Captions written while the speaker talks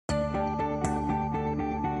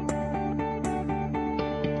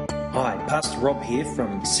Hi, Pastor Rob here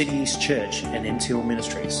from City East Church and NTL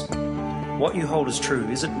Ministries. What you hold as true,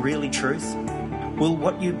 is it really truth? Will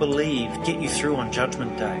what you believe get you through on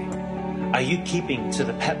Judgment Day? Are you keeping to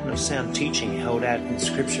the pattern of sound teaching held out in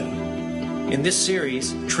Scripture? In this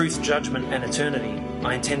series, Truth, Judgment and Eternity,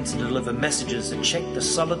 I intend to deliver messages that check the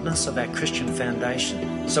solidness of our Christian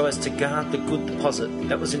foundation so as to guard the good deposit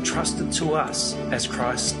that was entrusted to us as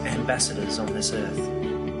Christ's ambassadors on this earth.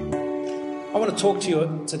 I want to talk to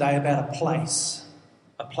you today about a place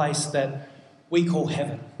that we call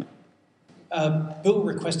heaven. Bill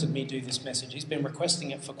requested me do this message. He's been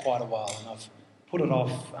requesting it for quite a while, and I've put it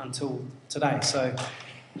off until today.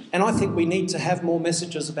 And I think we need to have more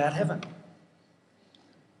messages about heaven.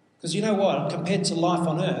 Because you know what? Compared to life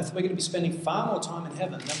on earth, we're going to be spending far more time in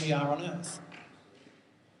heaven than we are on earth.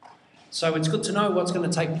 So it's good to know what's going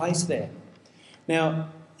to take place there. Now,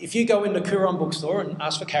 if you go into Koorong bookstore and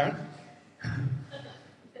ask for Karen,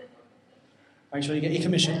 make sure you get your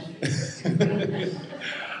commission.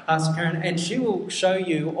 Ask Karen, and she will show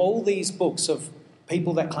you all these books of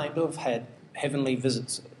people that claim to have had heavenly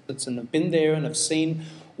visits and have been there and have seen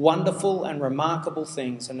wonderful and remarkable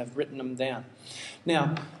things and have written them down.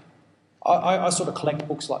 Now, I sort of collect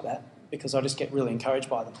books like that because I just get really encouraged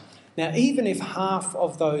by them. Now, even if half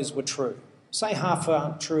of those were true, say half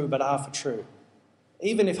are true but half are true,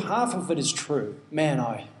 even if half of it is true, man,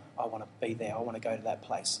 I want to be there. I want to go to that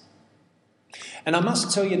place. And I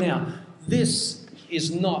must tell you now, this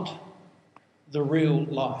is not the real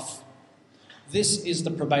life. This is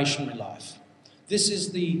the probationary life. This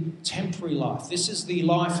is the temporary life. This is the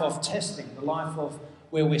life of testing, the life of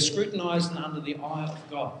where we're scrutinised and under the eye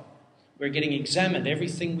of God. We're getting examined.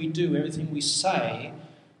 Everything we do, everything we say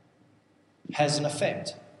has an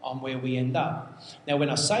effect on where we end up. Now, when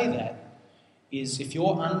I say that, is if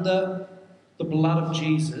you're under the blood of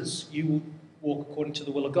Jesus, you will walk according to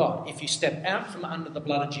the will of God. If you step out from under the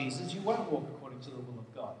blood of Jesus, you won't walk according to the will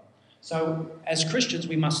of God. So, as Christians,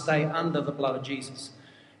 we must stay under the blood of Jesus.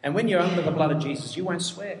 And when you're under the blood of Jesus, you won't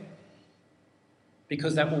swear,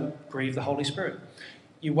 because that will grieve the Holy Spirit.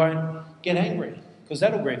 You won't get angry, because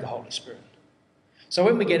that will grieve the Holy Spirit. So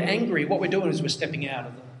when we get angry, what we're doing is we're stepping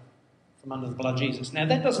out from under the blood of Jesus. Now,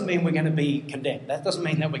 that doesn't mean we're going to be condemned. That doesn't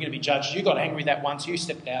mean that we're going to be judged. You got angry that once, you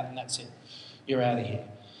stepped out, and that's it. You're out of here.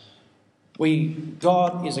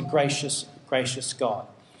 God is a gracious, gracious God.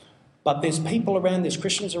 But there's people around, there's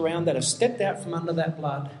Christians around that have stepped out from under that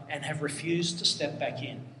blood and have refused to step back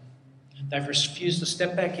in. They've refused to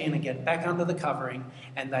step back in and get back under the covering,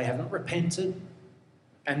 and they haven't repented,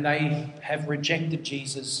 and they have rejected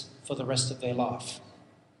Jesus for the rest of their life.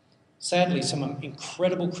 Sadly, some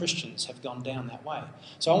incredible Christians have gone down that way.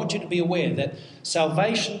 So I want you to be aware that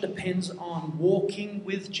salvation depends on walking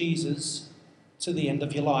with Jesus to the end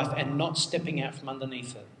of your life and not stepping out from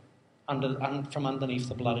underneath it, from underneath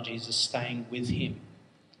the blood of Jesus, staying with him,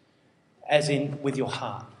 as in with your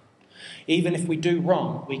heart. Even if we do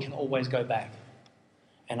wrong, we can always go back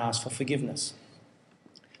and ask for forgiveness.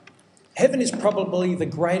 Heaven is probably the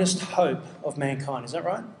greatest hope of mankind, is that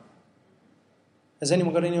right? Has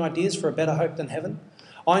anyone got any ideas for a better hope than heaven?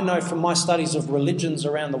 I know from my studies of religions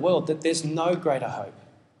around the world that there's no greater hope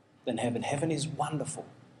than heaven. Heaven is wonderful.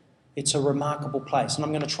 It's a remarkable place, and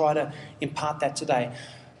I'm going to try to impart that today.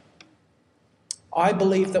 I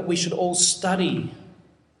believe that we should all study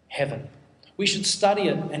heaven. We should study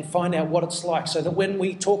it and find out what it's like, so that when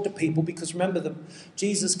we talk to people, because remember,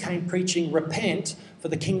 Jesus came preaching, repent, for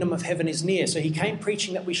the kingdom of heaven is near. So he came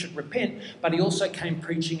preaching that we should repent, but he also came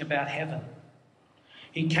preaching about heaven.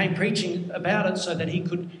 He came preaching about it so that he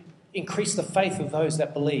could increase the faith of those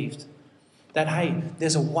that believed. That, hey,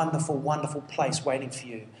 there's a wonderful, wonderful place waiting for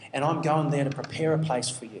you. And I'm going there to prepare a place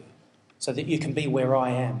for you so that you can be where I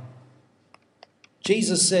am.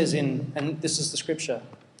 Jesus says and this is the scripture,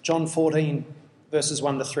 John 14, verses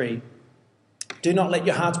 1 to 3. Do not let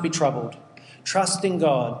your hearts be troubled. Trust in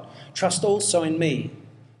God. Trust also in me.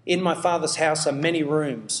 In my Father's house are many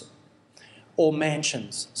rooms, or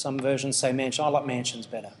mansions. Some versions say mansion. I like mansions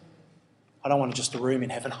better. I don't want just a room in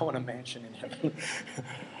heaven. I want a mansion in heaven.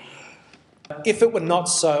 If it were not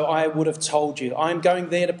so, I would have told you. I am going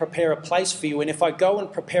there to prepare a place for you. And if I go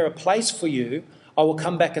and prepare a place for you, I will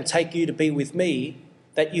come back and take you to be with me,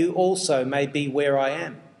 that you also may be where I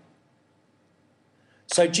am.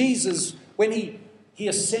 So Jesus, when he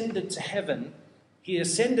ascended to heaven, he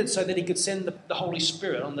ascended so that he could send the Holy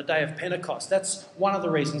Spirit on the day of Pentecost. That's one of the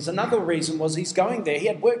reasons. Another reason was he's going there. He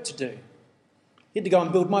had work to do. He had to go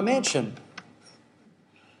and build my mansion.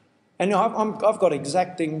 And I've got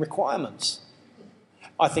exacting requirements.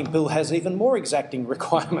 I think Bill has even more exacting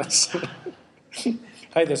requirements.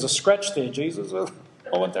 Hey, there's a scratch there, Jesus.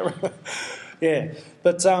 I want that. Yeah.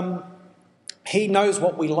 But he knows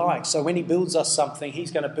what we like. So when he builds us something,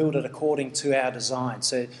 he's going to build it according to our design.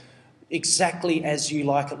 So exactly as you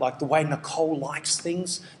like it, like the way Nicole likes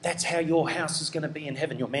things, that's how your house is going to be in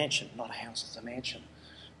heaven. Your mansion, not a house, it's a mansion.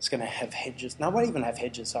 It's going to have hedges. No, it won't even have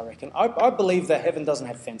hedges, I reckon. I believe that heaven doesn't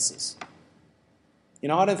have fences. You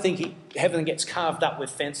know, I don't think heaven gets carved up with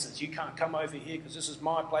fences. You can't come over here because this is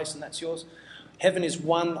my place and that's yours. Heaven is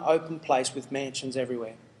one open place with mansions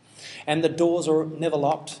everywhere. And the doors are never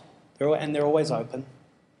locked, and they're always open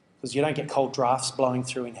because you don't get cold drafts blowing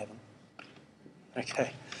through in heaven.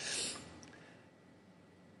 Okay.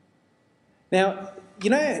 Now, you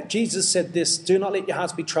know, Jesus said this, do not let your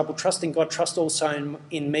hearts be troubled. Trust in God, trust also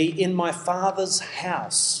in me, in my Father's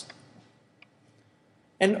house.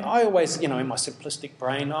 And I always, you know, in my simplistic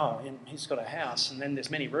brain, he's got a house and then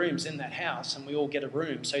there's many rooms in that house and we all get a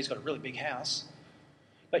room, so he's got a really big house.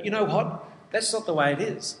 But you know what? That's not the way it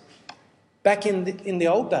is. Back in the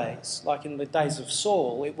old days, like in the days of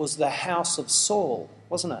Saul, it was the house of Saul,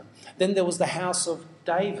 wasn't it? Then there was the house of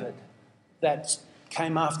David that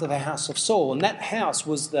came after the house of Saul. And that house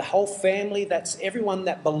was the whole family, that's everyone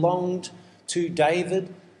that belonged to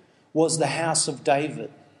David was the house of David.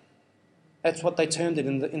 That's what they termed it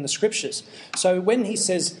in the scriptures. So when he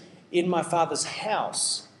says, in my Father's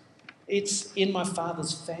house, it's in my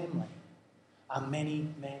Father's family are many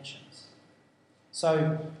mansions.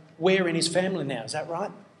 So we're in his family now, is that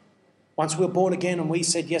right? Once we're born again and we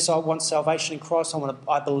said, yes, I want salvation in Christ,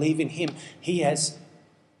 I believe in him, he has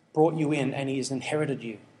brought you in and he has inherited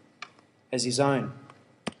you as his own.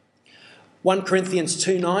 1 Corinthians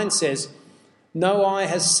 2:9 says, no eye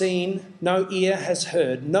has seen, no ear has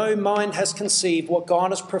heard, no mind has conceived what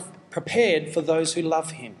God has prepared for those who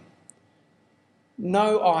love him.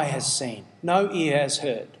 No eye has seen, no ear has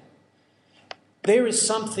heard. There is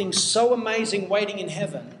something so amazing waiting in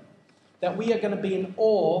heaven that we are going to be in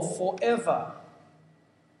awe forever.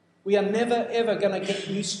 We are never, ever going to get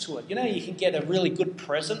used to it. You know, you can get a really good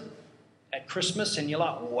present at Christmas and you're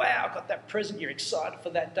like, wow, I got that present. You're excited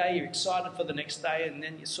for that day. You're excited for the next day. And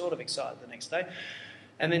then you're sort of excited the next day.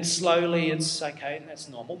 And then slowly it's okay, and that's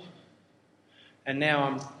normal. And now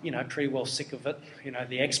I'm, you know, pretty well sick of it. You know,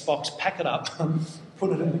 the Xbox, pack it up,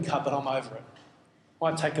 put it in the cupboard, I'm over it.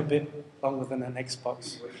 Might take a bit longer than an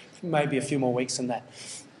Xbox. Maybe a few more weeks than that.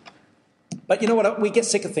 But you know what? We get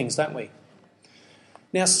sick of things, don't we?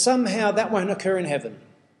 Now, somehow that won't occur in heaven.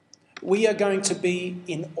 We are going to be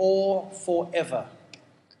in awe forever.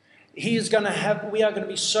 We are going to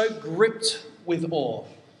be so gripped with awe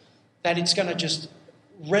that it's going to just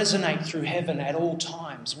resonate through heaven at all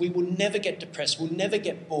times. We will never get depressed. We'll never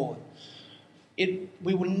get bored. We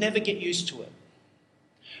will never get used to it.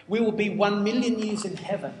 We will be 1 million years in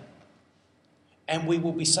heaven and we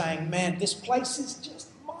will be saying, man, this place is just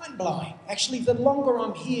mind-blowing. Actually, the longer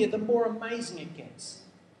I'm here, the more amazing it gets.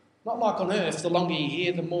 Not like on earth, the longer you're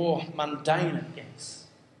here, the more mundane it gets.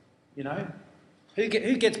 You know? Who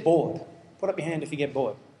gets bored? Put up your hand if you get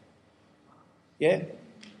bored. Yeah?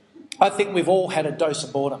 I think we've all had a dose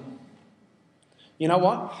of boredom. You know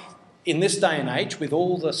what? In this day and age, with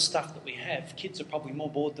all the stuff that we have, kids are probably more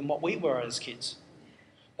bored than what we were as kids.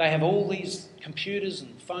 They have all these computers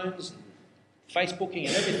and phones and Facebooking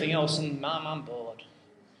and everything else, and Mum, I'm bored.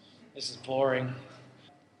 This is boring.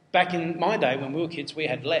 Back in my day when we were kids, we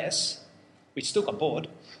had less. We still got bored,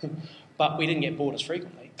 but we didn't get bored as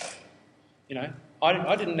frequently. You know,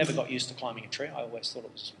 I never got used to climbing a tree. I always thought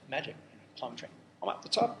it was magic, climb a tree. I'm up the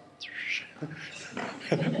top.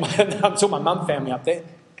 Until my mum found me up there.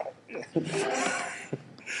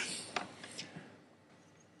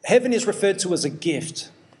 Heaven is referred to as a gift.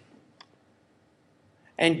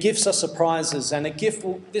 And gifts are surprises. And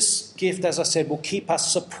this gift, as I said, will keep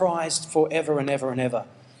us surprised forever and ever and ever.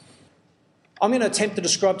 I'm going to attempt to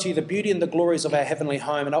describe to you the beauty and the glories of our heavenly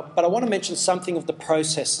home, but I want to mention something of the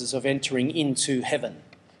processes of entering into heaven.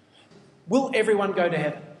 Will everyone go to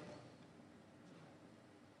heaven?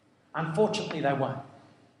 Unfortunately, they won't.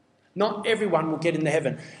 Not everyone will get into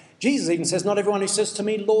heaven. Jesus even says, not everyone who says to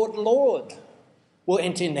me, Lord, Lord, will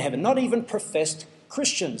enter into heaven. Not even professed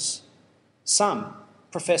Christians. Some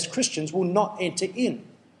professed Christians will not enter in.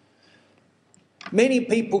 Many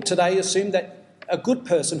people today assume that a good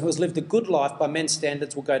person who has lived a good life by men's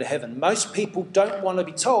standards will go to heaven. Most people don't want to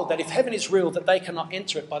be told that if heaven is real, that they cannot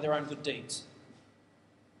enter it by their own good deeds.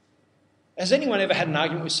 Has anyone ever had an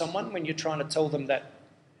argument with someone when you're trying to tell them that,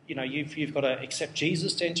 you know, you've got to accept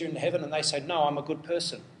Jesus to enter into heaven, and they say, no, I'm a good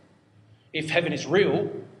person. If heaven is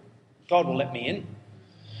real, God will let me in.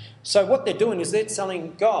 So what they're doing is they're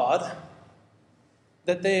telling God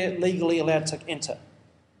that they're legally allowed to enter.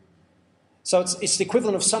 So it's the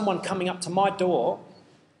equivalent of someone coming up to my door,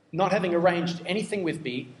 not having arranged anything with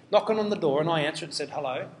me, knocking on the door, and I answered and said,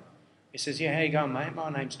 hello. He says, yeah, how you going, mate? My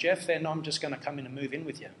name's Jeff, and I'm just going to come in and move in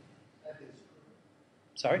with you.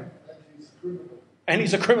 Sorry? And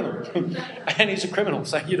he's a criminal. And he's a criminal,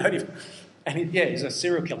 so you don't even... And he's a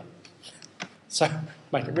serial killer. So,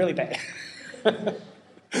 make it really bad.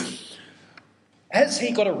 Has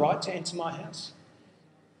he got a right to enter my house?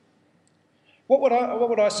 What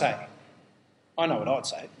would I say? I know what I'd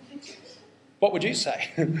say. What would you say?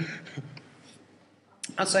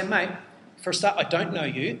 I'd say, mate, for a start, I don't know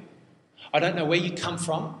you. I don't know where you come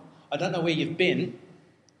from. I don't know where you've been.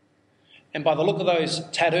 And by the look of those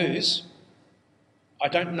tattoos, I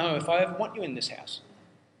don't know if I ever want you in this house.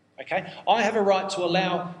 Okay? I have a right to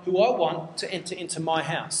allow who I want to enter into my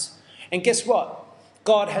house. And guess what?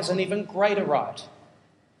 God has an even greater right.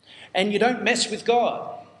 And you don't mess with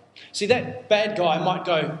God. See, that bad guy might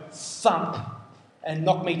go thump and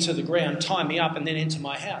knock me to the ground, tie me up, and then enter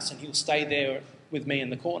my house, and he'll stay there with me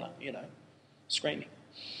in the corner, screaming.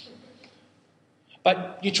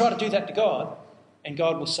 But you try to do that to God, and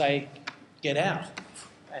God will say, get out,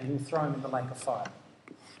 and he'll throw him in the lake of fire.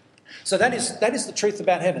 So that is the truth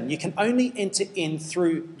about heaven. You can only enter in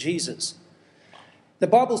through Jesus. The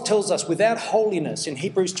Bible tells us without holiness, in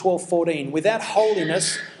Hebrews 12:14, without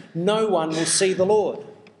holiness, no one will see the Lord.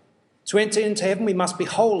 To enter into heaven, we must be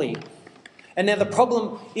holy. And now the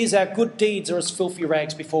problem is our good deeds are as filthy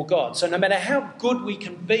rags before God. So no matter how good we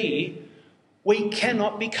can be, we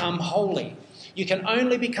cannot become holy. You can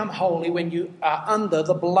only become holy when you are under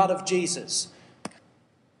the blood of Jesus.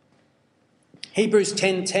 Hebrews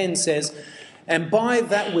 10:10 says, and by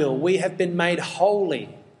that will we have been made holy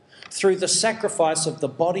through the sacrifice of the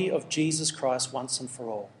body of Jesus Christ once and for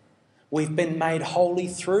all. We've been made holy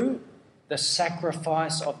through the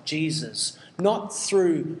sacrifice of Jesus, not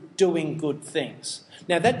through doing good things.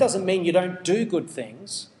 Now that doesn't mean you don't do good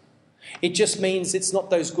things. It just means it's not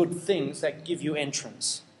those good things that give you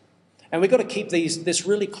entrance. And we've got to keep this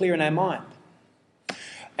really clear in our mind.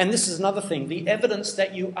 And this is another thing. The evidence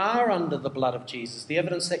that you are under the blood of Jesus, the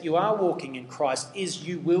evidence that you are walking in Christ, is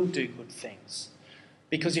you will do good things.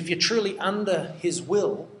 Because if you're truly under his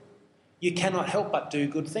will, you cannot help but do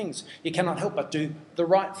good things. You cannot help but do the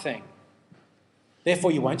right thing.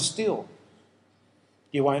 Therefore, you won't steal.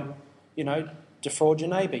 You won't, defraud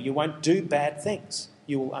your neighbour. You won't do bad things.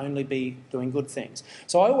 You will only be doing good things.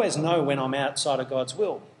 So I always know when I'm outside of God's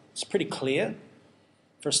will. It's pretty clear.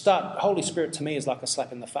 For a start, the Holy Spirit to me is like a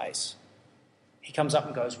slap in the face. He comes up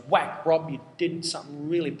and goes, whack, Rob, you did something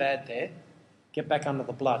really bad there. Get back under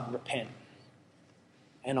the blood and repent.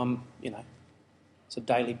 And I'm, it's a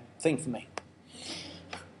daily thing for me.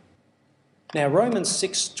 Now, Romans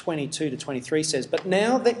 6:22-23 says, but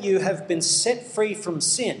now that you have been set free from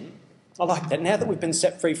sin, I like that, now that we've been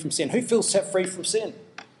set free from sin. Who feels set free from sin?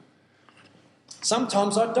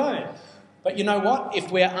 Sometimes I don't. But you know what?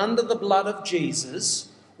 If we're under the blood of Jesus,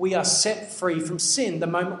 we are set free from sin. The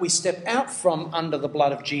moment we step out from under the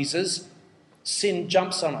blood of Jesus, sin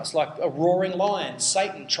jumps on us like a roaring lion,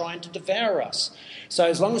 Satan trying to devour us. So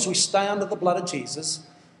as long as we stay under the blood of Jesus,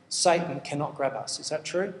 Satan cannot grab us. Is that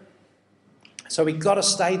true? So we've got to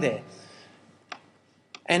stay there.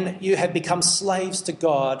 And you have become slaves to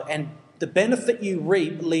God, and the benefit you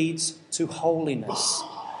reap leads to holiness.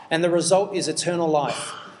 And the result is eternal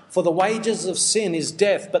life. For the wages of sin is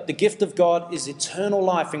death, but the gift of God is eternal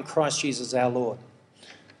life in Christ Jesus our Lord.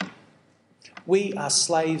 We are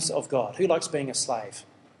slaves of God. Who likes being a slave?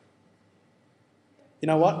 You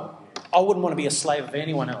know what? I wouldn't want to be a slave of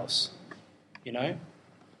anyone else.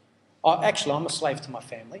 Actually, I'm a slave to my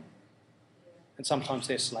family. And sometimes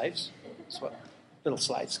they're slaves. That's what, little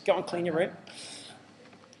slaves. Go and clean your room.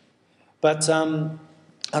 But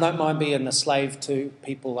I don't mind being a slave to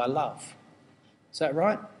people I love. Is that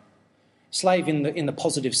right? Slave in the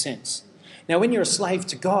positive sense. Now, when you're a slave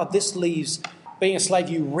to God, this leaves being a slave,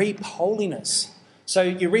 you reap holiness. So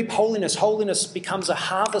you reap holiness. Holiness becomes a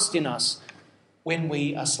harvest in us when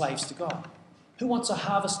we are slaves to God. Who wants a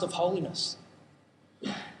harvest of holiness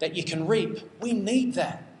that you can reap? We need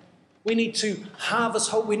that. We need to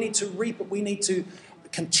harvest, we need to reap it. We need to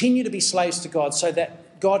continue to be slaves to God so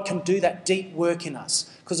that God can do that deep work in us.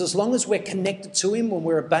 Because as long as we're connected to him, when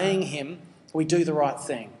we're obeying him, we do the right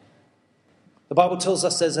thing. The Bible tells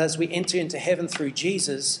us that as we enter into heaven through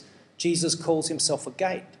Jesus, Jesus calls himself a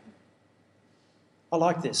gate. I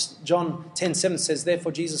like this. John 10:7 says,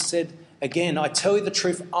 therefore Jesus said again, I tell you the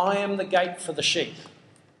truth, I am the gate for the sheep.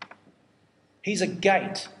 He's a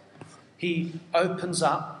gate. He opens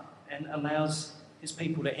up and allows his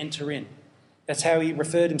people to enter in. That's how he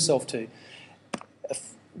referred himself to.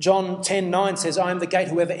 John 10:9 says, I am the gate.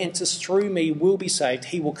 Whoever enters through me will be saved.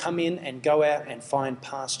 He will come in and go out and find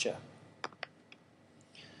pasture.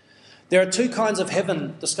 There are two kinds of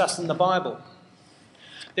heaven discussed in the Bible.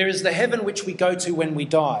 There is the heaven which we go to when we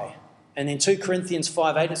die. And in 2 Corinthians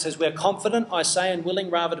 5:8 it says, we are confident, I say, and willing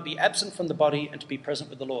rather to be absent from the body and to be present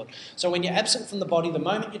with the Lord. So when you're absent from the body, the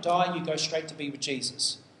moment you die, you go straight to be with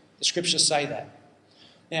Jesus. The scriptures say that.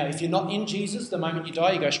 Now, if you're not in Jesus, the moment you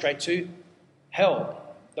die, you go straight to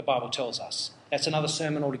hell, the Bible tells us. That's another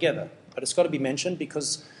sermon altogether. But it's got to be mentioned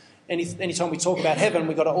because anytime we talk about heaven,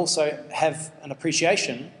 we've got to also have an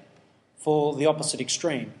appreciation for the opposite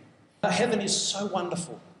extreme. Heaven is so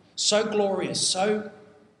wonderful, so glorious, so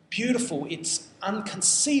beautiful. It's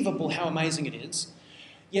inconceivable how amazing it is.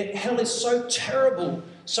 Yet hell is so terrible,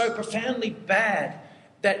 so profoundly bad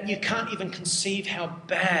that you can't even conceive how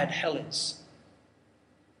bad hell is.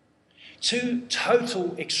 Two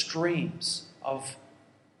total extremes of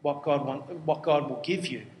what God will give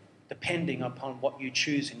you, depending upon what you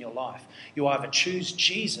choose in your life. You either choose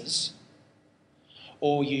Jesus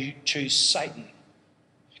or you choose Satan.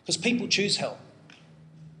 Because people choose hell.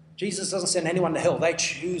 Jesus doesn't send anyone to hell, they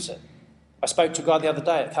choose it. I spoke to a guy the other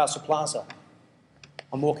day at Castle Plaza.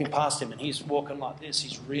 I'm walking past him and he's walking like this,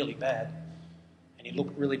 he's really bad. And he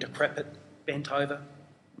looked really decrepit, bent over.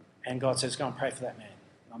 And God says, go and pray for that man.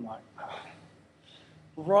 And I'm like, oh,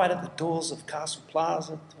 right at the doors of Castle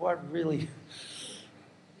Plaza, do I really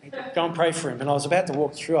need to go and pray for him? And I was about to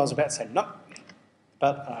walk through, I was about to say, no.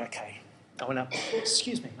 But, okay. I went up,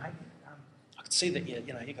 excuse me, mate. I could see that you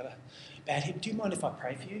got a bad hip. Do you mind if I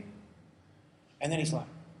pray for you? And then he's like,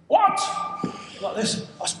 what? Like this.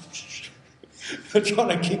 I'm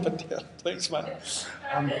trying to keep it down. Thanks, mate.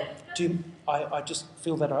 I just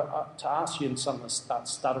feel that to ask you, and someone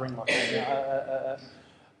starts stuttering like that.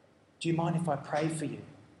 Do you mind if I pray for you?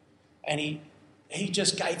 And he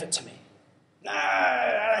just gave it to me. No,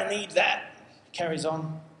 I don't need that. Carries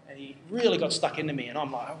on. And he really got stuck into me. And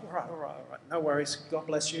I'm like, all right. No worries. God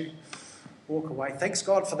bless you. Walk away. Thanks,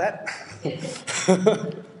 God, for that.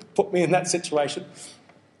 Put me in that situation.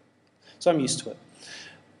 So I'm used to it.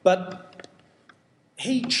 But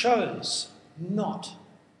he chose not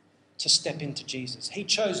to step into Jesus. He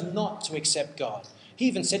chose not to accept God. He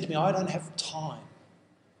even said to me, I don't have time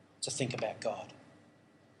to think about God.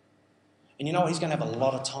 And you know what? He's going to have a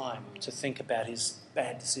lot of time to think about his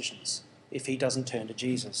bad decisions if he doesn't turn to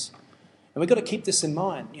Jesus. And we've got to keep this in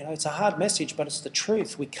mind. It's a hard message, but it's the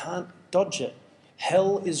truth. We can't dodge it.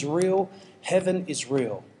 Hell is real. Heaven is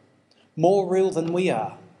real. More real than we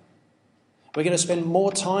are. We're going to spend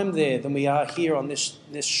more time there than we are here on this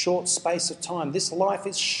short space of time. This life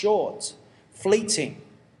is short, fleeting.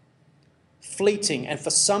 And for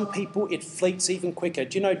some people, it fleets even quicker.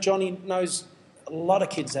 Do you know, Johnny knows a lot of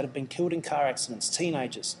kids that have been killed in car accidents,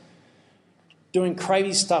 teenagers, doing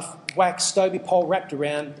crazy stuff, wax, Stobie pole wrapped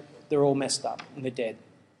around, they're all messed up and they're dead.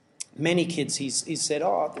 Many kids, he's said,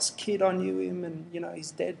 oh, this kid, I knew him and,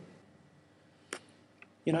 he's dead.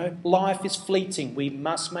 Life is fleeting. We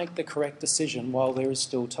must make the correct decision while there is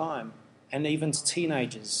still time. And even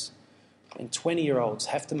teenagers and 20-year-olds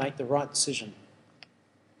have to make the right decision.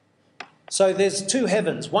 So there's two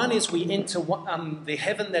heavens. One is we enter the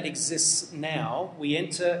heaven that exists now. We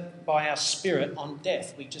enter by our spirit on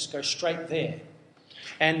death. We just go straight there.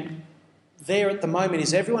 And there at the moment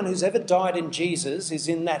is everyone who's ever died in Jesus is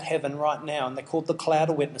in that heaven right now. And they're called the cloud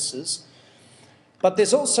of witnesses. But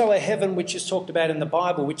there's also a heaven which is talked about in the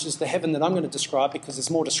Bible, which is the heaven that I'm going to describe because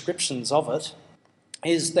there's more descriptions of it,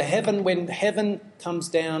 is the heaven when heaven comes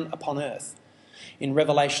down upon earth in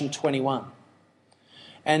Revelation 21.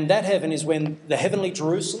 And that heaven is when the heavenly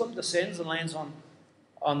Jerusalem descends and lands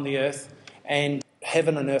on the earth and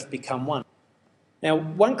heaven and earth become one. Now,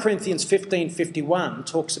 1 Corinthians 15:51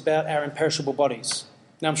 talks about our imperishable bodies.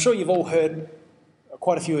 Now, I'm sure you've all heard,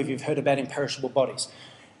 quite a few of you have heard about imperishable bodies.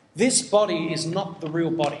 This body is not the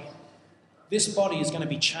real body. This body is going to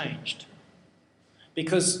be changed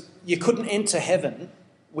because you couldn't enter heaven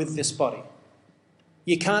with this body.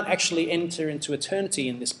 You can't actually enter into eternity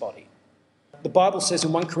in this body. The Bible says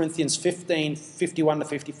in 1 Corinthians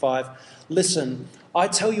 15:51-55, listen, I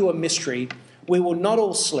tell you a mystery. We will not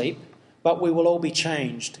all sleep, but we will all be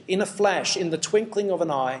changed. In a flash, in the twinkling of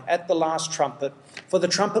an eye, at the last trumpet. For the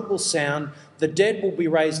trumpet will sound, the dead will be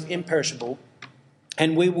raised imperishable,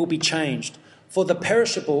 and we will be changed. For the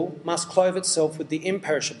perishable must clothe itself with the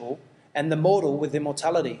imperishable, and the mortal with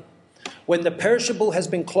immortality. When the perishable has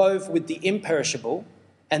been clothed with the imperishable,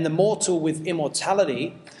 and the mortal with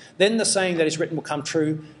immortality, then the saying that is written will come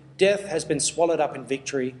true, death has been swallowed up in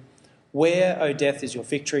victory. Where, O death, is your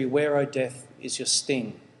victory? Where, O death, is your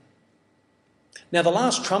sting? Now, the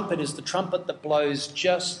last trumpet is the trumpet that blows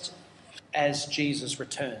just as Jesus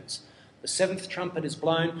returns. The seventh trumpet is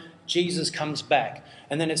blown, Jesus comes back.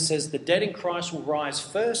 And then it says the dead in Christ will rise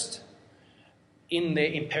first in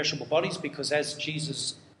their imperishable bodies, because as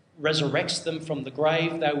Jesus resurrects them from the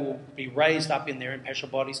grave, they will be raised up in their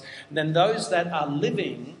imperishable bodies. And then those that are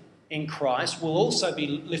living in Christ will also be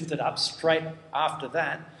lifted up straight after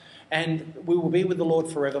that, and we will be with the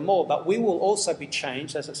Lord forevermore. But we will also be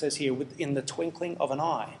changed, as it says here, within the twinkling of an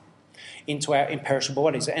eye, into our imperishable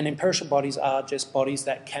bodies. And imperishable bodies are just bodies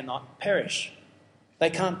that cannot perish. They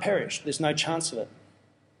can't perish. There's no chance of it.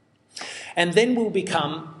 And then we'll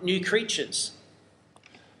become new creatures.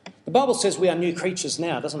 The Bible says we are new creatures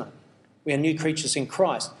now, doesn't it? We are new creatures in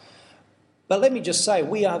Christ. But let me just say,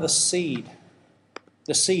 we are the seed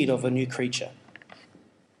of a new creature.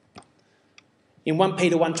 In 1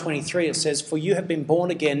 Peter 1:23 it says, "For you have been born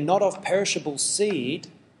again, not of perishable seed,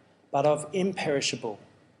 but of imperishable,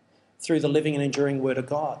 through the living and enduring word of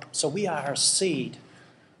God." So we are a seed.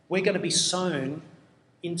 We're going to be sown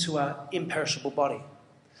into an imperishable body.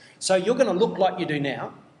 So you're going to look like you do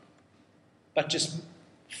now, but just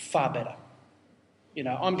far better.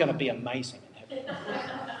 I'm going to be amazing in heaven.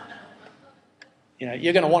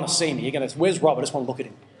 You're going to want to see me. You're going to, "Where's Rob? I just want to look at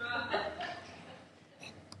him."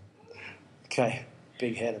 Okay,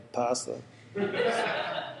 big-headed pastor.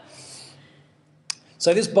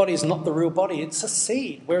 So this body is not the real body. It's a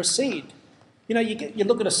seed. We're a seed. You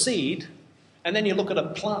look at a seed and then you look at a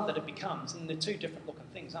plant that it becomes, and they're two different looking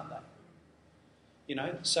things, aren't they?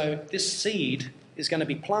 So this seed is going to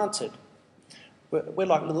be planted. We're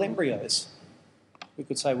like little embryos. We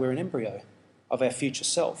could say we're an embryo of our future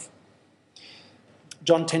self.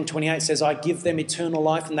 John 10:28 says, "I give them eternal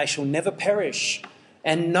life and they shall never perish,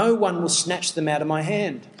 and no one will snatch them out of my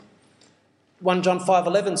hand." 1 John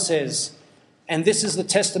 5:11 says, "And this is the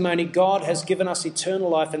testimony, God has given us eternal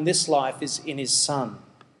life, and this life is in his Son."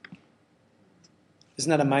 Isn't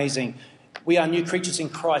that amazing? We are new creatures in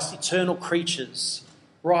Christ, eternal creatures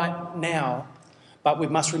right now, but we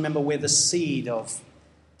must remember we're the seed of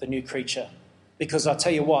the new creature. Because I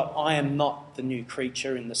tell you what, I am not the new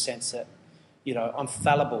creature in the sense that, I'm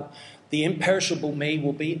fallible. The imperishable me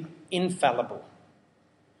will be infallible.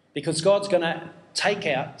 Because God's going to take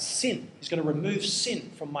out sin. He's going to remove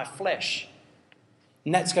sin from my flesh.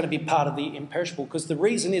 And that's going to be part of the imperishable. Because the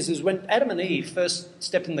reason is when Adam and Eve first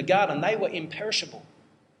stepped in the garden, they were imperishable.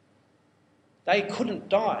 They couldn't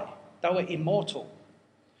die. They were immortal.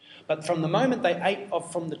 But from the moment they ate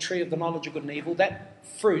from the tree of the knowledge of good and evil, that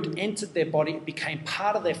fruit entered their body. It became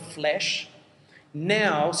part of their flesh.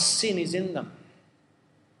 Now sin is in them.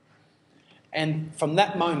 And from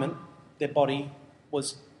that moment, their body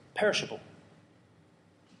was perishable.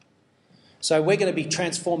 So we're going to be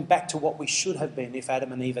transformed back to what we should have been if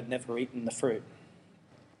Adam and Eve had never eaten the fruit.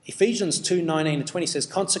 Ephesians 2:19-20 says,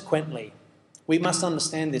 "Consequently, we must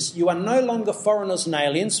understand this. You are no longer foreigners and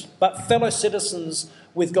aliens, but fellow citizens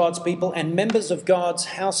with God's people and members of God's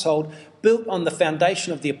household, built on the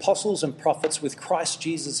foundation of the apostles and prophets, with Christ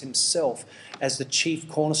Jesus himself as the chief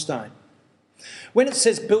cornerstone." When it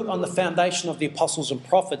says built on the foundation of the apostles and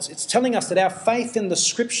prophets, it's telling us that our faith in the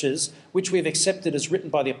scriptures, which we've accepted as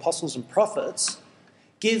written by the apostles and prophets,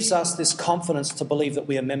 gives us this confidence to believe that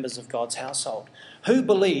we are members of God's household. Who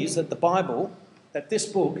believes that the Bible, that this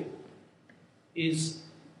book, is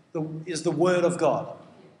the Word of God?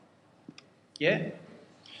 Yeah?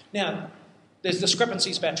 Now, there's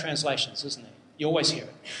discrepancies about translations, isn't there? You always hear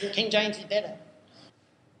it. King James is better.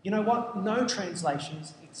 You know what? No translation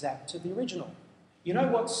is exact to the original. You know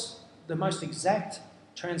what's the most exact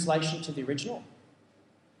translation to the original?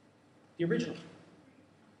 The original.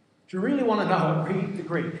 If you really want to know it, read the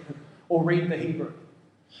Greek or read the Hebrew.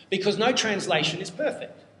 Because no translation is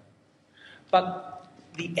perfect. But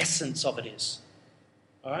the essence of it is.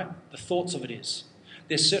 All right? The thoughts of it is.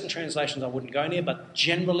 There's certain translations I wouldn't go near, but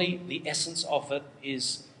generally the essence of it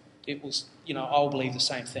is, I'll believe the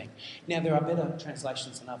same thing. Now, there are better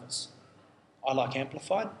translations than others. I like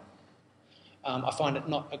Amplified. I find it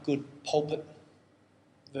not a good pulpit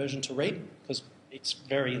version to read because it's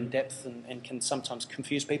very in-depth and can sometimes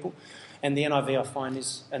confuse people. And the NIV I find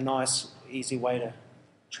is a nice, easy way to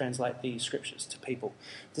translate the scriptures to people.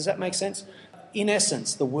 Does that make sense? In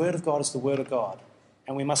essence, the Word of God is the Word of God,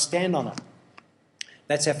 and we must stand on it.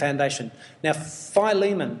 That's our foundation. Now,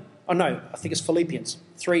 Philippians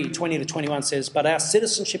 3:20-21 says, "But our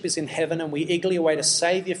citizenship is in heaven, and we eagerly await a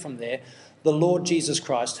Saviour from there, the Lord Jesus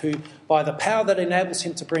Christ, who, by the power that enables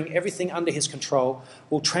him to bring everything under his control,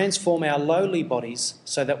 will transform our lowly bodies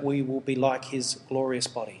so that we will be like his glorious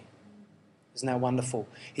body." Isn't that wonderful?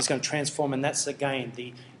 He's going to transform, and that's, again,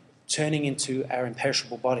 turning into our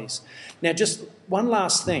imperishable bodies. Now, just one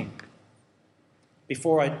last thing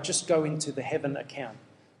before I just go into the heaven account,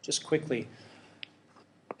 just quickly.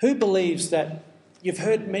 Who believes that, you've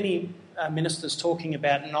heard many ministers talking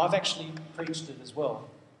about, and I've actually preached it as well,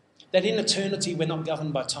 that in eternity we're not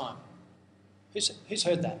governed by time? Who's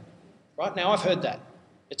heard that? Right now I've heard that.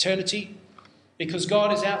 Eternity, because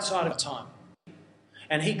God is outside of time.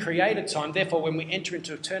 And he created time, therefore when we enter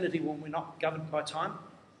into eternity, well, we're not governed by time.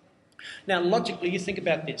 Now logically, you think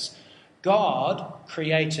about this. God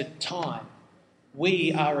created time.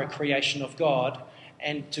 We are a creation of God,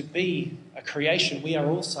 and to be a creation, we are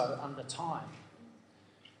also under time.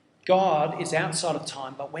 God is outside of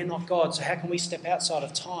time, but we're not God, so how can we step outside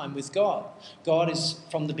of time with God? God is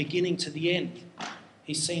from the beginning to the end.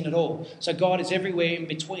 He's seen it all. So God is everywhere in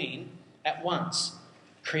between at once.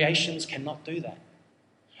 Creations cannot do that.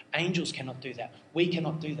 Angels cannot do that. We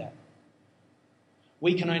cannot do that.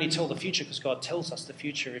 We can only tell the future because God tells us the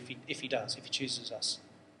future if he chooses us.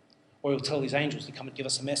 Or he'll tell his angels to come and give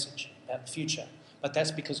us a message about the future. But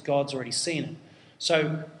that's because God's already seen it.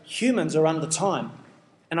 So humans are under time.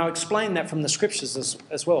 And I'll explain that from the scriptures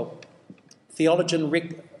as well. Theologian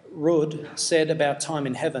Rick Rudd said about time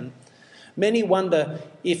in heaven, many wonder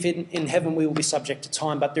if in heaven we will be subject to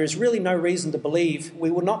time, but there is really no reason to believe we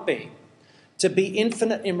will not be. To be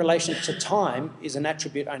infinite in relation to time is an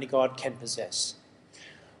attribute only God can possess.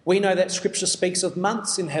 We know that Scripture speaks of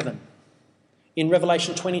months in heaven. In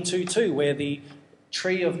Revelation 22:2, where the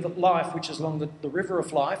tree of life, which is along the river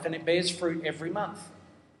of life, and it bears fruit every month.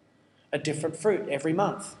 A different fruit every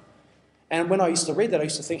month. And when I used to read that, I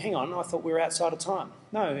used to think, hang on, I thought we were outside of time.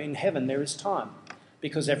 No, in heaven there is time,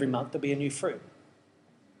 because every month there'll be a new fruit.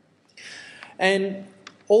 And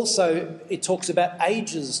also, it talks about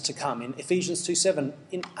ages to come in Ephesians 2:7,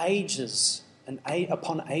 in ages and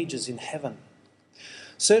upon ages in heaven.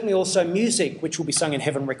 Certainly also music, which will be sung in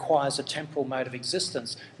heaven, requires a temporal mode of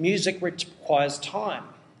existence. Music requires time.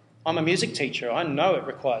 I'm a music teacher. I know it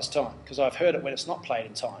requires time because I've heard it when it's not played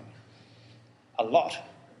in time. A lot.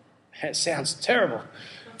 It sounds terrible.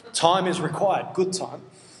 Time is required, good time,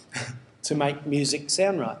 to make music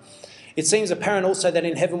sound right. It seems apparent also that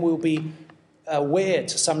in heaven we'll be aware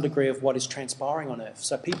to some degree of what is transpiring on earth.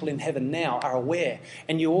 So people in heaven now are aware.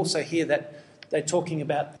 And you also hear that they're talking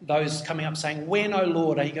about those coming up saying, when, O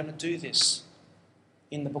Lord, are you going to do this?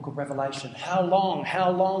 In the book of Revelation. How long? How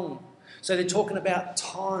long? So they're talking about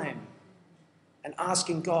time and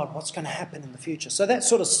asking God what's going to happen in the future. So that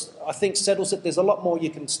sort of, I think, settles it. There's a lot more you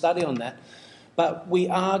can study on that. But we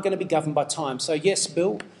are going to be governed by time. So yes,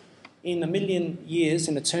 Bill, in a million years,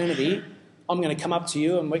 in eternity, I'm going to come up to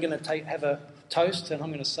you and we're going to have a toast and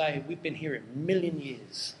I'm going to say, we've been here a million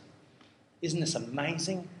years. Isn't this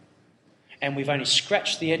amazing? And we've only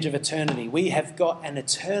scratched the edge of eternity. We have got an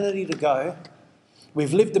eternity to go.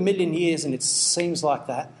 We've lived a million years and it seems like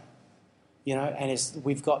that, and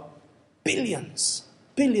we've got billions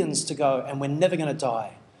to go and we're never going to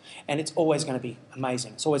die. And it's always going to be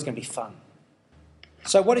amazing. It's always going to be fun.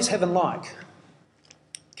 So what is heaven like?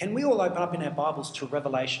 Can we all open up in our Bibles to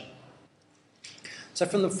Revelation? So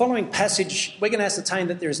from the following passage, we're going to ascertain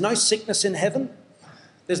that there is no sickness in heaven.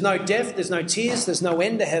 There's no death, there's no tears, there's no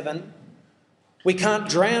end to heaven. We can't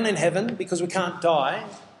drown in heaven because we can't die,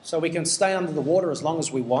 so we can stay under the water as long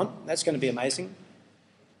as we want. That's going to be amazing.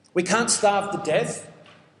 We can't starve to death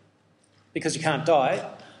because you can't die.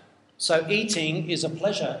 So eating is a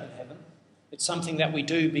pleasure in heaven. It's something that we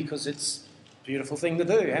do because it's a beautiful thing to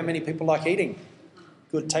do. How many people like eating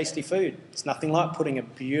good, tasty food? It's nothing like putting a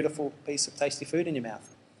beautiful piece of tasty food in your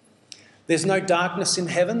mouth. There's no darkness in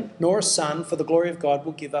heaven, nor a sun, for the glory of God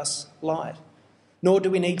will give us light. Nor do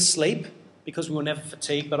we need sleep, because we will never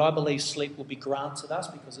fatigue, but I believe sleep will be granted us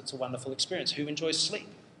because it's a wonderful experience. Who enjoys sleep?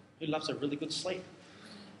 Who loves a really good sleep?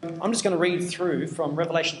 I'm just going to read through from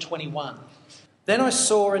Revelation 21. Then I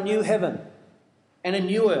saw a new heaven and a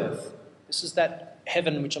new earth. This is that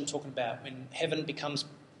heaven which I'm talking about, when heaven becomes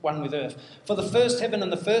one with earth. For the first heaven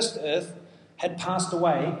and the first earth had passed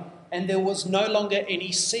away, and there was no longer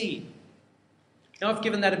any sea. Now I've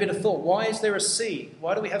given that a bit of thought. Why is there a sea?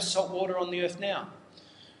 Why do we have salt water on the earth now?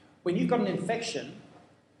 When you've got an infection,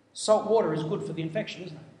 salt water is good for the infection,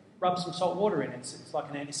 isn't it? Rub some salt water in it. It's like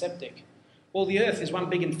an antiseptic. Well, the earth is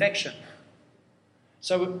one big infection.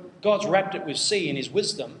 So God's wrapped it with sea in his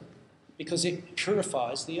wisdom because it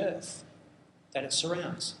purifies the earth that it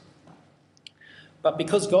surrounds. But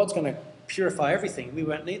because God's going to purify everything, we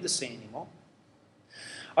won't need the sea anymore.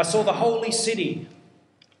 I saw the holy city,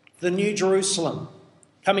 the new Jerusalem,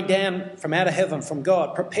 coming down from out of heaven from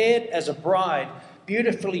God, prepared as a bride,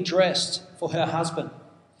 beautifully dressed for her husband.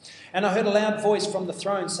 And I heard a loud voice from the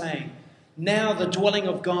throne saying, "Now the dwelling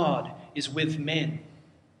of God is with men,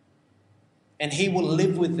 and he will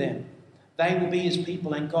live with them. They will be his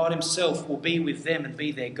people, and God himself will be with them and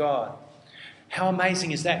be their God." How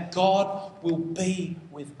amazing is that? God will be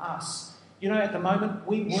with us. You know, at the moment,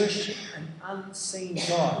 we worship an unseen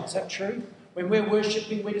God. Is that true? When we're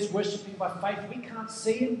worshipping, we're just worshipping by faith. We can't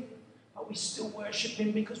see him, but we still worship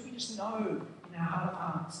him because we just know in our heart of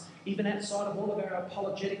hearts, even outside of all of our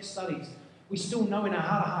apologetic studies, we still know in our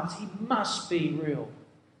heart of hearts he must be real.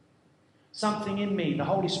 Something in me, the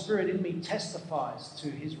Holy Spirit in me, testifies to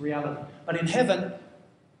his reality. But in heaven,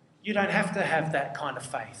 you don't have to have that kind of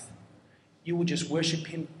faith. You will just worship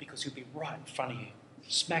him because he'll be right in front of you,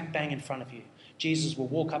 smack bang in front of you. Jesus will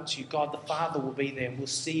walk up to you. God the Father will be there and we'll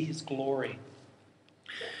see his glory.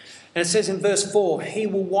 And it says in verse 4, he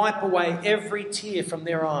will wipe away every tear from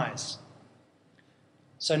their eyes.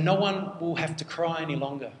 So no one will have to cry any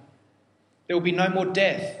longer. There will be no more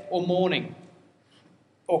death or mourning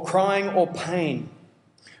or crying or pain,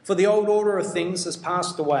 for the old order of things has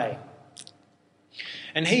passed away.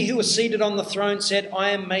 And he who was seated on the throne said, "I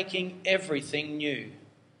am making everything new."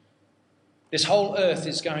 This whole earth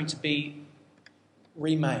is going to be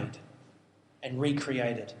remade and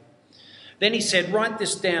recreated. Then he said, "Write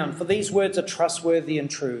this down, for these words are trustworthy and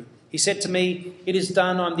true." He said to me, "It is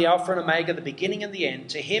done. I am the Alpha and Omega, the beginning and the end.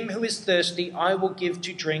 To him who is thirsty, I will give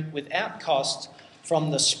to drink without cost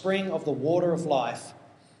from the spring of the water of life."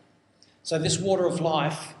 So this water of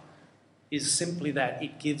life is simply that.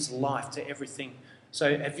 It gives life to everything.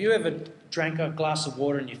 So have you ever drank a glass of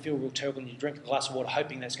water and you feel real terrible and you drink a glass of water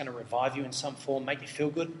hoping that's going to revive you in some form, make you feel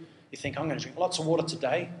good? You think, "I'm going to drink lots of water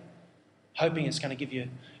today," hoping it's going to give you...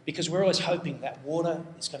 Because we're always hoping that water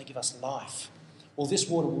is going to give us life. Well, this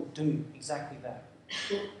water will do exactly that.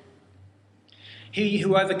 He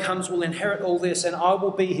who overcomes will inherit all this, and I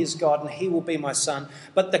will be his God, and he will be my son.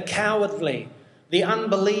 But the cowardly, the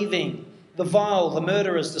unbelieving, the vile, the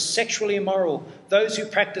murderers, the sexually immoral, those who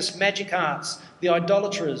practice magic arts, the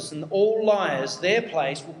idolaters, and all liars, their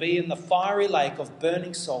place will be in the fiery lake of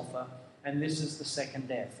burning sulphur, and this is the second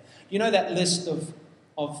death. You know that list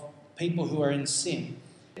of people who are in sin?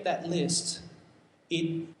 That list,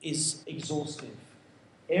 it is exhaustive.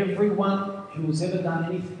 Everyone who has ever done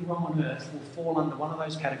anything wrong on earth will fall under one of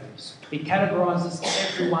those categories. It categorises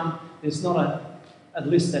everyone. There's not a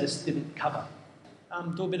list that it didn't cover.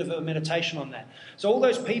 Do a bit of a meditation on that. So all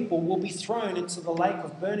those people will be thrown into the lake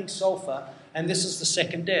of burning sulphur, and this is the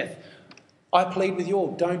second death. I plead with you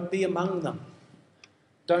all, don't be among them.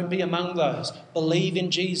 Don't be among those. Believe in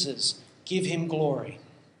Jesus. Give him glory.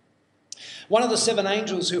 One of the 7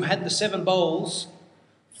 angels who had the 7 bowls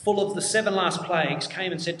full of the 7 last plagues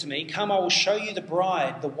came and said to me, "Come, I will show you the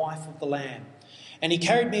bride, the wife of the Lamb." And he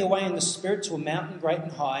carried me away in the spirit to a mountain great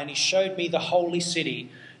and high, and he showed me the holy city,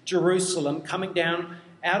 Jerusalem, coming down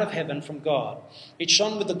out of heaven from God. It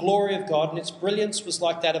shone with the glory of God, and its brilliance was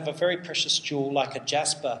like that of a very precious jewel, like a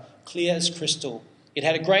jasper, clear as crystal. It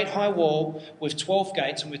had a great high wall with 12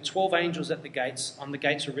 gates, and with 12 angels at the gates. On the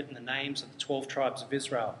gates were written the names of the 12 tribes of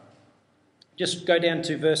Israel. Just go down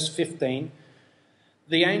to verse 15.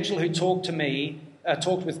 The angel who talked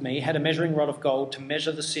with me had a measuring rod of gold to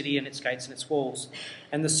measure the city and its gates and its walls.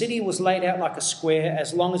 And the city was laid out like a square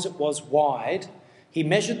as long as it was wide. He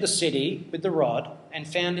measured the city with the rod and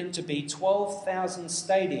found it to be 12,000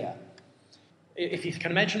 stadia. If you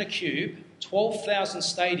can imagine a cube, 12,000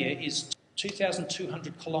 stadia is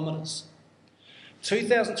 2,200 kilometres.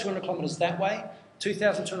 2,200 kilometres that way,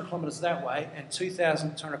 2,200 kilometres that way, and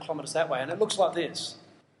 2,200 kilometres that way. And it looks like this.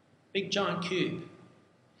 Big giant cube.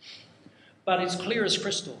 But it's clear as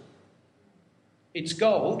crystal. It's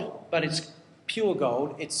gold, but it's pure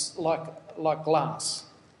gold. It's like glass.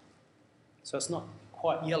 So it's not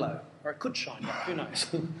quite yellow. Or it could shine, but who knows?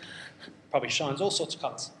 Probably shines all sorts of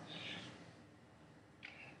colours.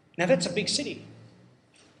 Now that's a big city.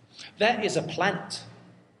 That is a planet.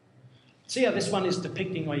 See how this one is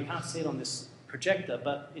depicting, well, you can't see it on this projector,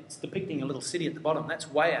 but it's depicting a little city at the bottom. That's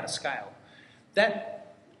way out of scale.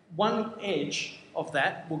 That one edge of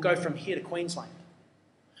that will go from here to Queensland.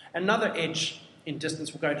 Another edge in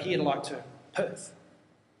distance will go here to Perth.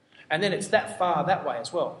 And then it's that far that way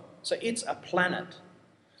as well. So it's a planet.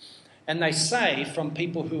 And they say from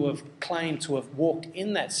people who have claimed to have walked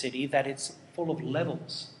in that city that it's full of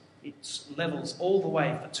levels. It's levels all the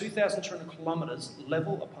way for 2,200 kilometres,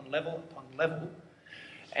 level upon level upon level.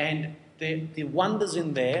 And the wonders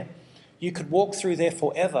in there, you could walk through there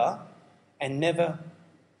forever and never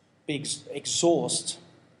exhaust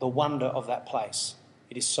the wonder of that place.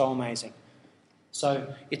 It is so amazing.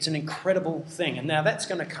 So it's an incredible thing. And now that's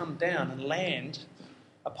going to come down and land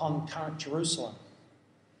upon current Jerusalem.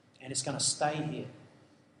 And it's going to stay here.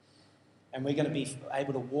 And we're going to be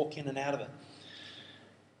able to walk in and out of it.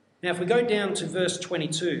 Now, if we go down to verse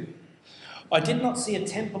 22, I did not see a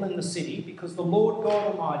temple in the city because the Lord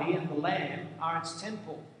God Almighty and the Lamb are its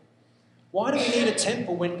temple. Why do we need a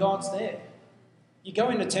temple when God's there? You go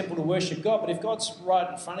in a temple to worship God, but if God's right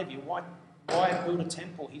in front of you, why build a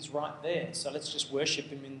temple? He's right there. So let's just worship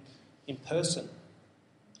him in person.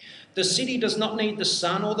 The city does not need the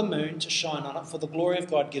sun or the moon to shine on it, for the glory of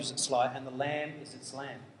God gives its light, and the Lamb is its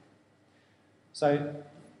lamp. So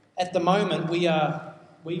at the moment,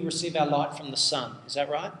 we receive our light from the sun. Is that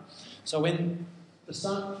right? So when the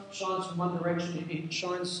sun shines from one direction, it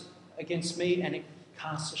shines against me and it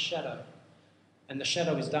casts a shadow. And the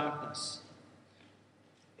shadow is darkness.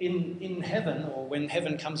 In heaven, or when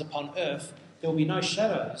heaven comes upon earth, there will be no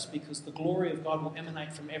shadows because the glory of God will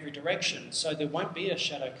emanate from every direction. So there won't be a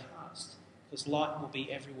shadow cast because light will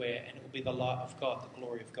be everywhere and it will be the light of God, the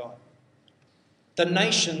glory of God. The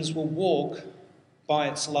nations will walk by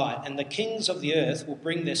its light, and the kings of the earth will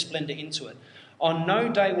bring their splendour into it. On no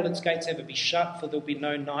day will its gates ever be shut, for there will be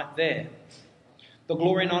no night there. The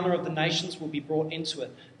glory and honour of the nations will be brought into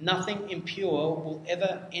it. Nothing impure will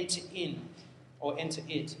ever enter in or enter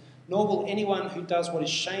it, nor will anyone who does what is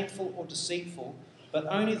shameful or deceitful, but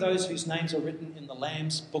only those whose names are written in the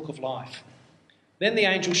Lamb's book of life. Then the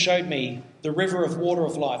angel showed me the river of water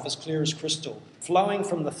of life, as clear as crystal, flowing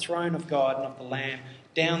from the throne of God and of the Lamb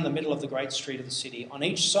down the middle of the great street of the city. On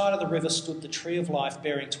each side of the river stood the tree of life,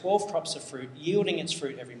 bearing 12 crops of fruit, yielding its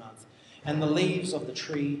fruit every month. And the leaves of the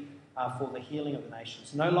tree are for the healing of the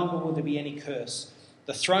nations. No longer will there be any curse.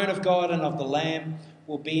 The throne of God and of the Lamb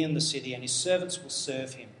will be in the city, and his servants will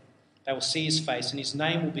serve him. They will see his face, and his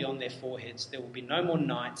name will be on their foreheads. There will be no more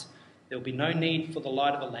night. There will be no need for the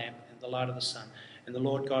light of a lamp and the light of the sun. And the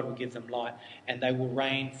Lord God will give them light, and they will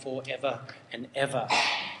reign forever and ever.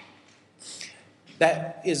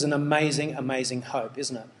 That is an amazing, amazing hope,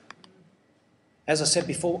 isn't it? As I said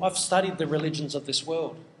before, I've studied the religions of this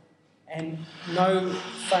world, and no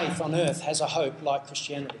faith on earth has a hope like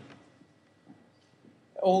Christianity.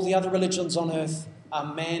 All the other religions on earth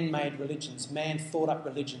are man-made religions, man-thought-up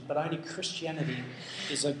religion, but only Christianity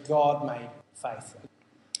is a God-made faith.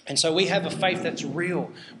 And so we have a faith that's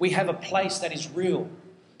real. We have a place that is real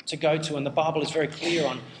to go to, and the Bible is very clear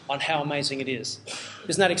on how amazing it is.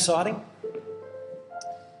 Isn't that exciting?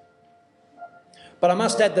 But I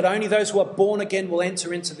must add that only those who are born again will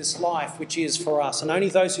enter into this life, which is for us, and only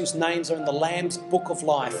those whose names are in the Lamb's book of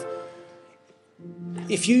life.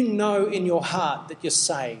 If you know in your heart that you're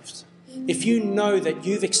saved, if you know that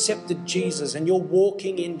you've accepted Jesus and you're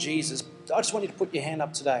walking in Jesus, I just want you to put your hand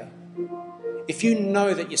up today. If you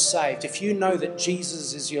know that you're saved, if you know that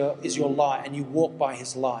Jesus is your light and you walk by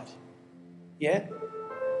his light, yeah?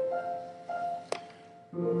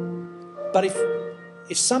 But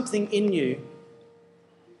if something in you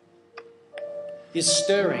is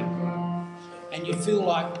stirring and you feel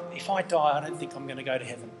like, if I die, I don't think I'm going to go to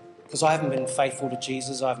heaven because I haven't been faithful to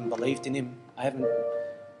Jesus, I haven't believed in him, I haven't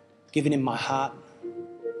given him my heart,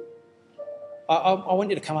 I want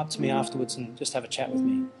you to come up to me afterwards and just have a chat with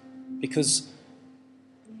me, because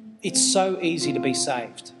it's so easy to be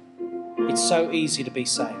saved. It's so easy to be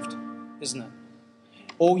saved, isn't it?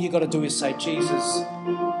 All you got to do is say, Jesus,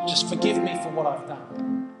 just forgive me for what I've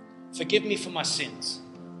done. Forgive me for my sins.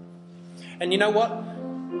 And you know what?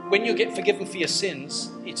 When you get forgiven for your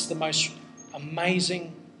sins, it's the most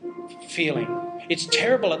amazing feeling. It's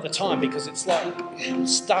terrible at the time because it's like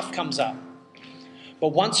stuff comes up. But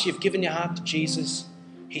once you've given your heart to Jesus,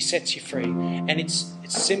 he sets you free. And it's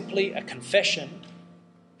simply a confession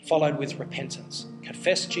followed with repentance.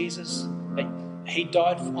 Confess Jesus, that he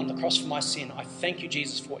died on the cross for my sin. I thank you,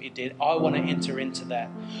 Jesus, for what you did. I want to enter into that.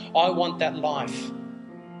 I want that life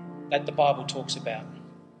that the Bible talks about.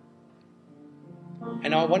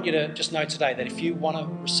 And I want you to just know today that if you want to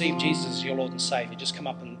receive Jesus as your Lord and Saviour, just come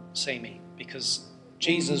up and see me, because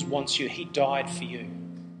Jesus wants you. He died for you.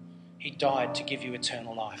 He died to give you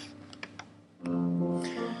eternal life.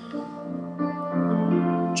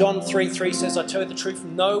 John 3:3 says, I tell you the truth,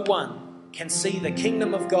 no one can see the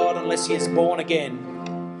kingdom of God unless he is born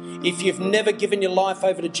again. If you've never given your life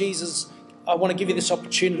over to Jesus, I want to give you this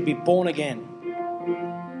opportunity to be born again.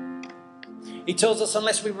 He tells us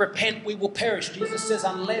unless we repent, we will perish. Jesus says,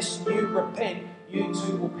 unless you repent, you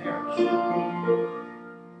too will perish.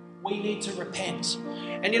 We need to repent.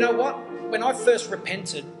 And you know what? When I first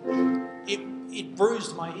repented, it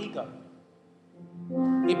bruised my ego.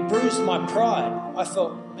 It bruised my pride. I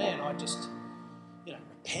thought, man, I just,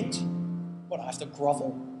 repent? What, I have to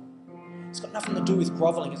grovel? It's got nothing to do with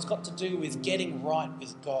grovelling. It's got to do with getting right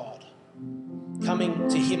with God. Coming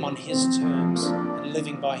to Him on His terms and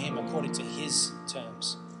living by Him according to His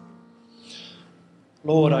terms.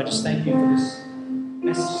 Lord, I just thank You for this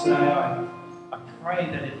message today. I pray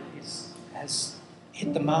that it has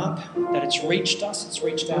hit the mark, that it's reached us, it's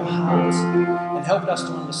reached our hearts, and helped us to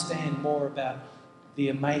understand more about the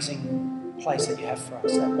amazing place that You have for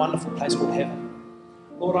us, that wonderful place called heaven.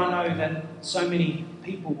 Lord, I know that so many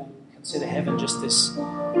people will consider heaven just this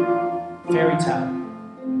fairy tale,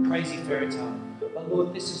 crazy fairy tale. But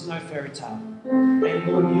Lord, this is no fairy tale. And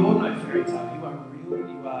Lord, You're no fairy tale. You are real,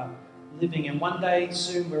 You are living. And one day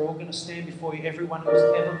soon we're all going to stand before You. Everyone who's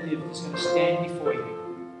ever lived is going to stand before You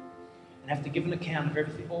and have to give an account of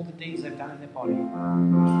everything, all the deeds they've done in their body.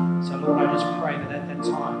 So Lord, I just pray that at that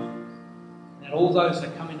time, that all those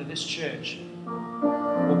that come into this church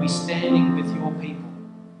will be standing with Your people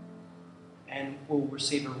and will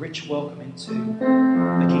receive a rich welcome into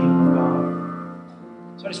the kingdom of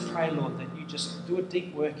God. So I just pray, Lord, that You just do a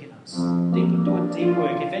deep work in us. Do a deep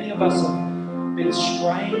work. If any of us have been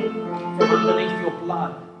straying from underneath Your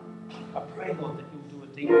blood, I pray, Lord, that You'll do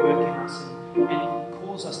a deep work in us and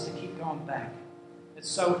cause us to keep going back. It's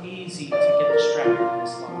so easy to get distracted in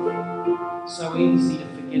this life. So easy to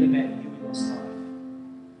forget about You in this life.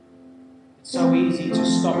 It's so easy to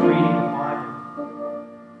stop reading the Bible.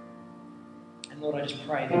 And Lord, I just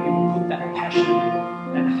pray that You will put that passion,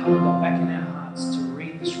 that hunger back in our hearts to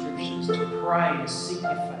read the Scriptures, to pray, to seek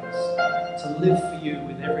Your face, to live for You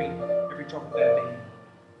with every drop of our being.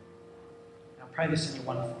 And I pray this in Your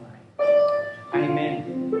wonderful name. Amen.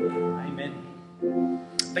 Amen.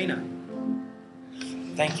 Vina,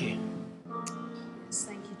 thank You. Yes,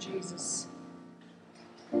 thank You, Jesus,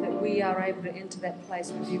 that we are able to enter that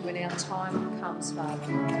place with You when our time comes,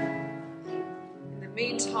 Father. In the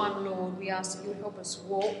meantime, Lord, we ask that You help us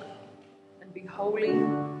walk and be holy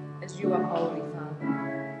as You are holy,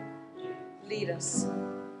 Father. Lead us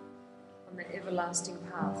on the everlasting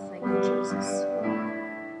path. Thank You, Jesus.